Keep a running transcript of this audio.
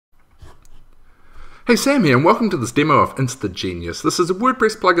Hey, Sam here, and welcome to this demo of InstaGenuis. This is a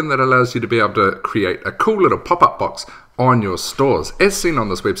WordPress plugin that allows you to be able to create a cool little pop-up box on your stores. As seen on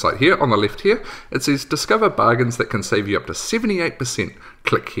this website here, on the left here, it says discover bargains that can save you up to 78%.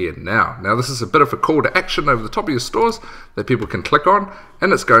 Click here now. Now this is a bit of a call to action over the top of your stores that people can click on,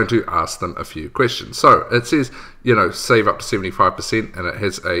 and it's going to ask them a few questions. So it says, save up to 75%, and it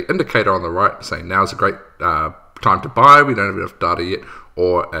has an indicator on the right saying now's a great time to buy, we don't have enough data yet,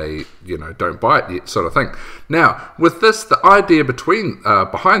 or a don't buy it yet sort of thing. Now with this, the idea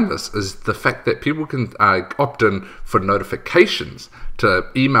behind this is the fact that people can opt in for notifications to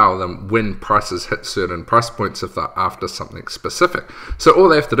email them when prices hit certain price points if they're after something specific. So all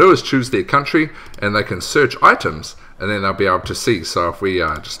they have to do is choose their country, and they can search items, and then they'll be able to see. So if we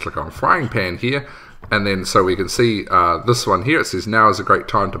just click on frying pan here, and then so we can see this one here, it says now is a great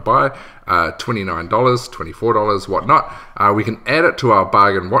time to buy, $29, $24, whatnot. We can add it to our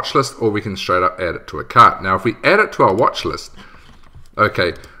bargain watch list, or we can straight up add it to a cart. Now if we add it to our watch list,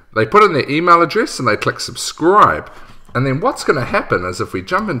 okay, they put in their email address and they click subscribe, and then what's going to happen is if we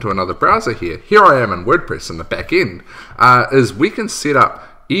jump into another browser here I am in WordPress in the back end, is we can set up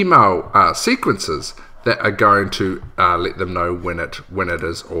email sequences that are going to let them know when it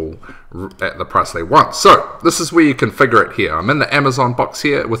is all at the price they want. So this is where you configure it here. I'm in the Amazon box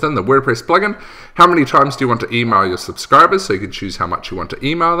here within the WordPress plugin. How many times do you want to email your subscribers? So you can choose how much you want to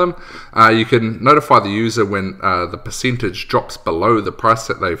email them. You can notify the user when the percentage drops below the price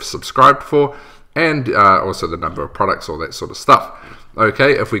that they've subscribed for, and also the number of products, all that sort of stuff.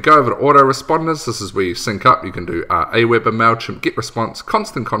 Okay, if we go over to autoresponders, this is where you sync up. You can do Aweber, MailChimp, GetResponse,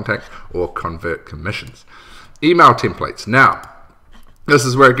 Constant Contact, or Convert Commissions. Email templates. Now, this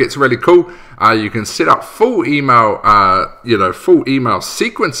is where it gets really cool. You can set up full email, full email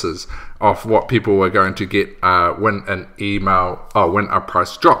sequences of what people are going to get when when a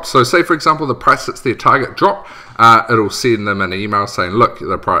price drops. So, say for example, the price hits their target drop, it'll send them an email saying, "Look,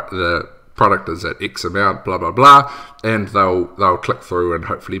 the product is at X amount, blah blah blah," and they'll click through and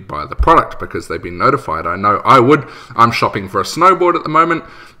hopefully buy the product because they've been notified. I know I would. I'm shopping for a snowboard at the moment.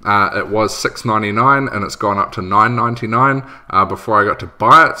 It was $6.99 and it's gone up to $9.99 before I got to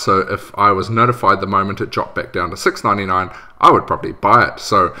buy it. So if I was notified the moment it dropped back down to $6.99, I would probably buy it.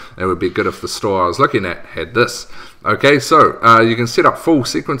 So it would be good if the store I was looking at had this. Okay, so you can set up full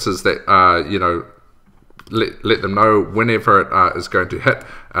sequences that let them know whenever it is going to hit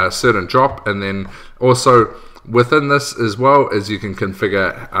a certain drop, and then also within this as well as you can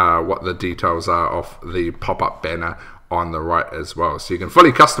configure what the details are of the pop-up banner on the right as well. So you can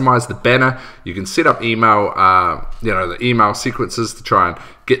fully customize the banner. You can set up email, the email sequences to try and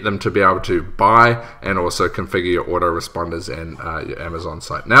get them to be able to buy, and also configure your autoresponders and your Amazon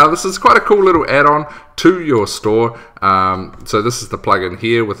site. Now this is quite a cool little add-on to your store. So this is the plugin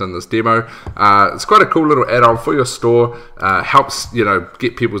here within this demo. It's quite a cool little add-on for your store. Helps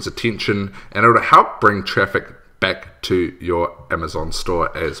get people's attention, and it'll help bring traffic back to your Amazon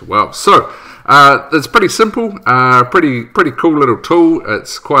store as well. So it's pretty simple, pretty cool little tool.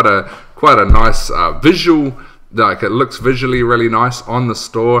 It's quite a nice visual. Like, it looks visually really nice on the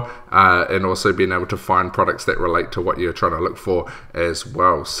store, and also being able to find products that relate to what you're trying to look for as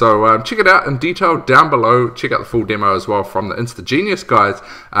well. So check it out in detail down below. Check out the full demo as well from the InstaGenuis guys,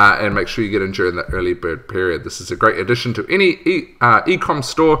 and make sure you get in during the early bird period. This is a great addition to any e-com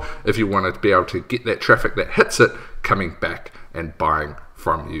store if you want to be able to get that traffic that hits it coming back and buying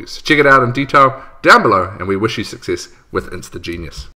from you. So check it out in detail down below, and we wish you success with InstaGenuis.